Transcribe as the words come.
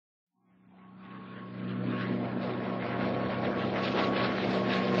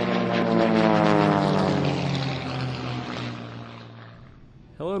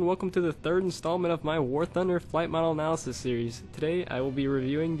Hello and welcome to the third installment of my War Thunder flight model analysis series. Today I will be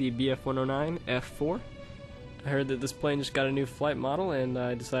reviewing the BF-109F-4. I heard that this plane just got a new flight model and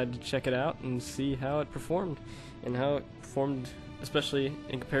I decided to check it out and see how it performed, and how it performed especially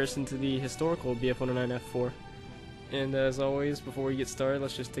in comparison to the historical BF-109F-4. And as always, before we get started,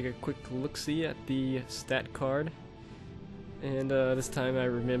 let's just take a quick look-see at the stat card. And this time I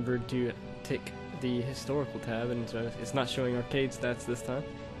remembered to take the historical tab, and it's not showing arcade stats this time.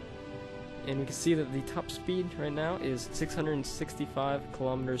 And we can see that the top speed right now is 665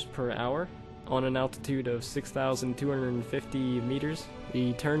 kilometers per hour on an altitude of 6,250 meters.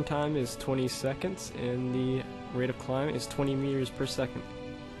 The turn time is 20 seconds and the rate of climb is 20 meters per second.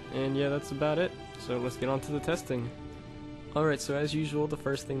 And yeah, that's about it. So let's get on to the testing. Alright, so as usual, the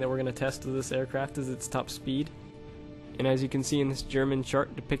first thing that we're going to test of this aircraft is its top speed. And as you can see in this German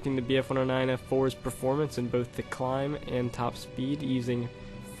chart depicting the BF-109F-4's performance in both the climb and top speed using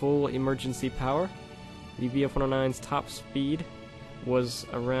full emergency power, the BF-109's top speed was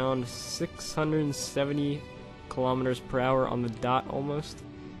around 670 kilometers per hour on the dot almost,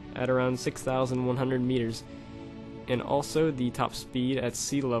 at around 6,100 meters. And also the top speed at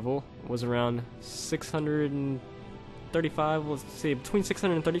sea level was around 635, let's say between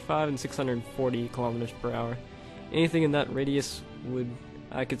 635 and 640 kilometers per hour. Anything in that radius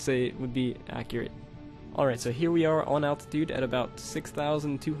I could say would be accurate. Alright, so here we are on altitude at about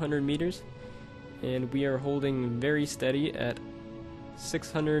 6,200 meters, and we are holding very steady at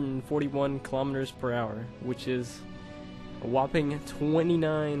 641 kilometers per hour, which is a whopping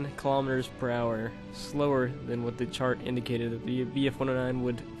 29 kilometers per hour slower than what the chart indicated that the BF-109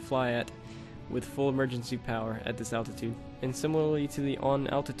 would fly at with full emergency power at this altitude. And similarly to the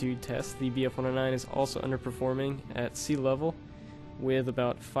on-altitude test, the BF-109 is also underperforming at sea level, with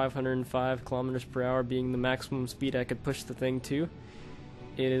about 505 kilometers per hour being the maximum speed I could push the thing to.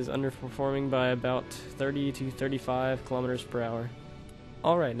 It is underperforming by about 30 to 35 kilometers per hour.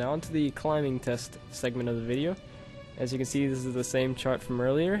 Alright, now onto the climbing test segment of the video. As you can see, this is the same chart from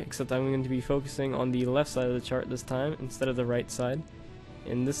earlier, except I'm going to be focusing on the left side of the chart this time instead of the right side.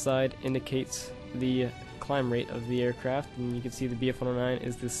 And this side indicates the climb rate of the aircraft, and you can see the BF-109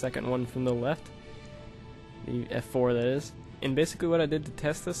 is the second one from the left, the F4 that is. And basically what I did to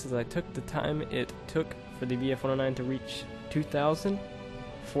test this is I took the time it took for the BF-109 to reach 2,000,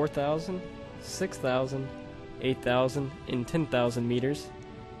 4,000, 6,000, 8,000, and 10,000 meters,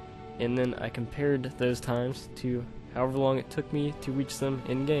 and then I compared those times to however long it took me to reach them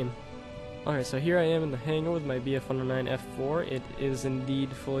in-game. Alright, so here I am in the hangar with my BF-109F-4. It is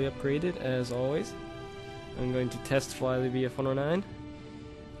indeed fully upgraded, as always. I'm going to test fly the BF-109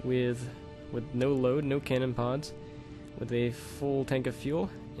 with no load, no cannon pods, with a full tank of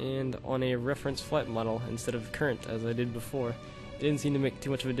fuel, and on a reference flight model instead of current, as I did before. It didn't seem to make too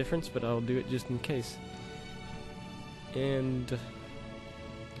much of a difference, but I'll do it just in case. And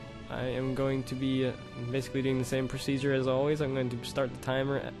I am going to be basically doing the same procedure as always. I'm going to start the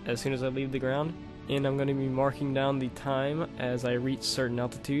timer as soon as I leave the ground, and I'm going to be marking down the time as I reach certain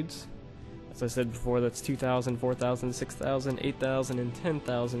altitudes. As I said before, that's 2,000, 4,000, 6,000, 8,000, and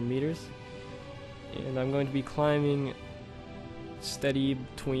 10,000 meters. And I'm going to be climbing steady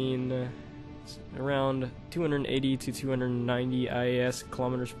between around 280 to 290 IAS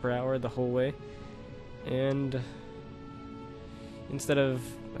kilometers per hour the whole way. And instead of,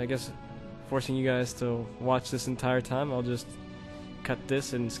 I guess, forcing you guys to watch this entire time, I'll just cut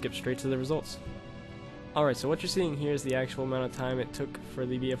this and skip straight to the results. Alright, so what you're seeing here is the actual amount of time it took for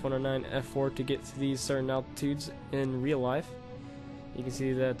the BF-109F-4 to get to these certain altitudes in real life. You can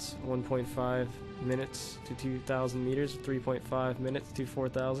see that's 1.5 minutes to 2,000 meters, 3.5 minutes to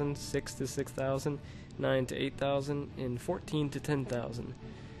 4,000, 6 to 6,000, 9 to 8,000, and 14 to 10,000.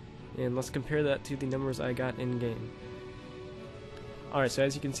 And let's compare that to the numbers I got in-game. Alright, so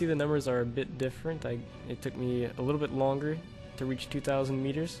as you can see, the numbers are a bit different. It took me a little bit longer to reach 2,000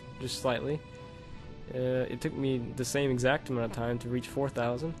 meters, just slightly. It took me the same exact amount of time to reach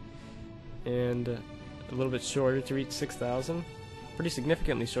 4,000, and a little bit shorter to reach 6,000, pretty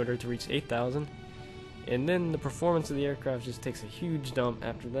significantly shorter to reach 8,000. And then the performance of the aircraft just takes a huge dump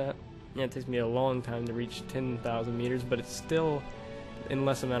after that. Yeah, it takes me a long time to reach 10,000 meters, but it's still in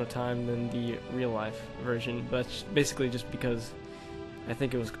less amount of time than the real life version. But that's basically just because I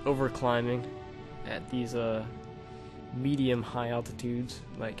think it was over climbing at these medium high altitudes,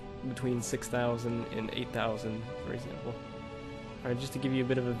 like between 6,000 and 8,000, for example. Alright, just to give you a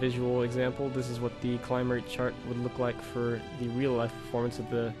bit of a visual example, this is what the climb rate chart would look like for the real life performance of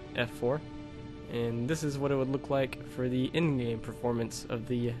the F4. And this is what it would look like for the in-game performance of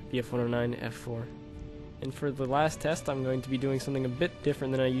the BF-109F-4. And for the last test, I'm going to be doing something a bit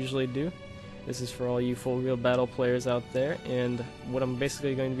different than I usually do. This is for all you full reel battle players out there, and what I'm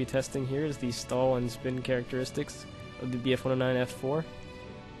basically going to be testing here is the stall and spin characteristics of the BF-109F-4.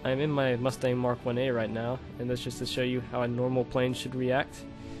 I'm in my Mustang Mark 1A right now, and that's just to show you how a normal plane should react.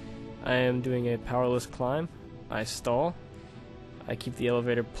 I am doing a powerless climb, I stall, I keep the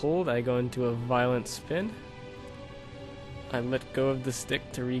elevator pulled, I go into a violent spin, I let go of the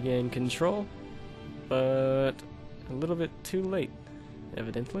stick to regain control, but a little bit too late,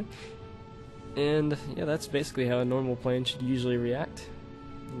 evidently. And yeah, that's basically how a normal plane should usually react.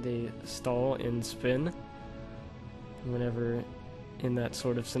 They stall and spin whenever in that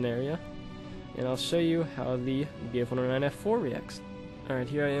sort of scenario. And I'll show you how the BF-109F-4 reacts. Alright,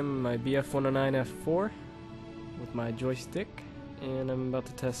 here I am in my BF-109F-4 with my joystick, and I'm about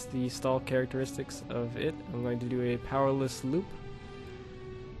to test the stall characteristics of it. I'm going to do a powerless loop,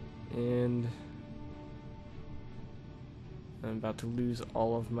 and I'm about to lose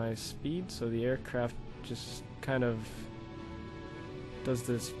all of my speed, so the aircraft just kind of does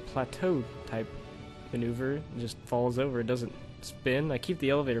this plateau type maneuver, it just falls over, it doesn't spin. I keep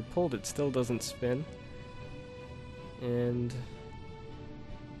the elevator pulled, it still doesn't spin. And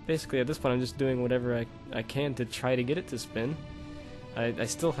basically at this point I'm just doing whatever I can to try to get it to spin. I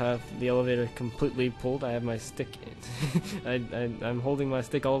still have the elevator completely pulled. I have my stick I'm holding my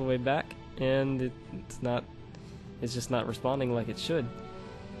stick all the way back, and it's just not responding like it should.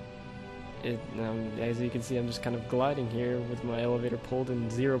 As you can see, I'm just kind of gliding here with my elevator pulled and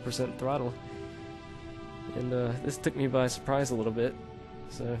 0% throttle. And this took me by surprise a little bit.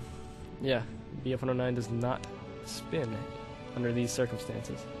 So, yeah, BF-109 does not spin under these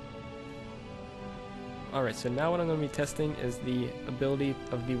circumstances. Alright, so now what I'm going to be testing is the ability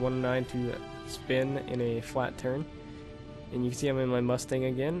of the 109 to spin in a flat turn. And you can see I'm in my Mustang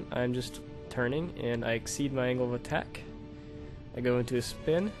again. I'm just turning, and I exceed my angle of attack. I go into a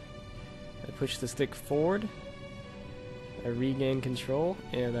spin, I push the stick forward, I regain control,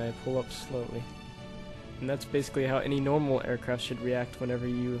 and I pull up slowly. And that's basically how any normal aircraft should react whenever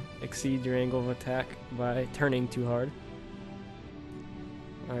you exceed your angle of attack by turning too hard.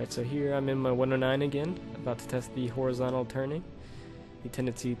 Alright, so here I'm in my 109 again, about to test the horizontal turning, the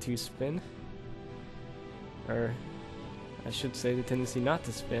tendency to spin, or I should say the tendency not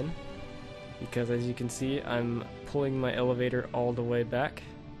to spin, because as you can see I'm pulling my elevator all the way back.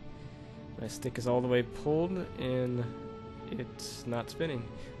 My stick is all the way pulled and it's not spinning.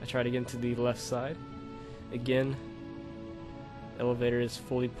 I try to get into the left side. Again, elevator is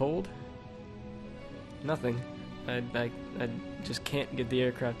fully pulled. Nothing. I just can't get the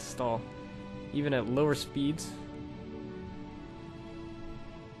aircraft to stall. Even at lower speeds,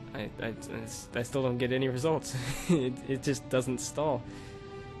 I still don't get any results. it just doesn't stall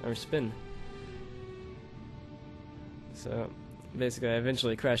or spin. So basically I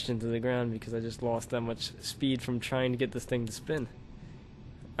eventually crashed into the ground because I just lost that much speed from trying to get this thing to spin.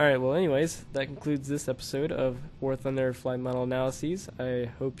 Alright, well anyways, that concludes this episode of War Thunder Flight Model Analyses.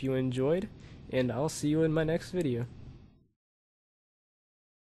 I hope you enjoyed, and I'll see you in my next video.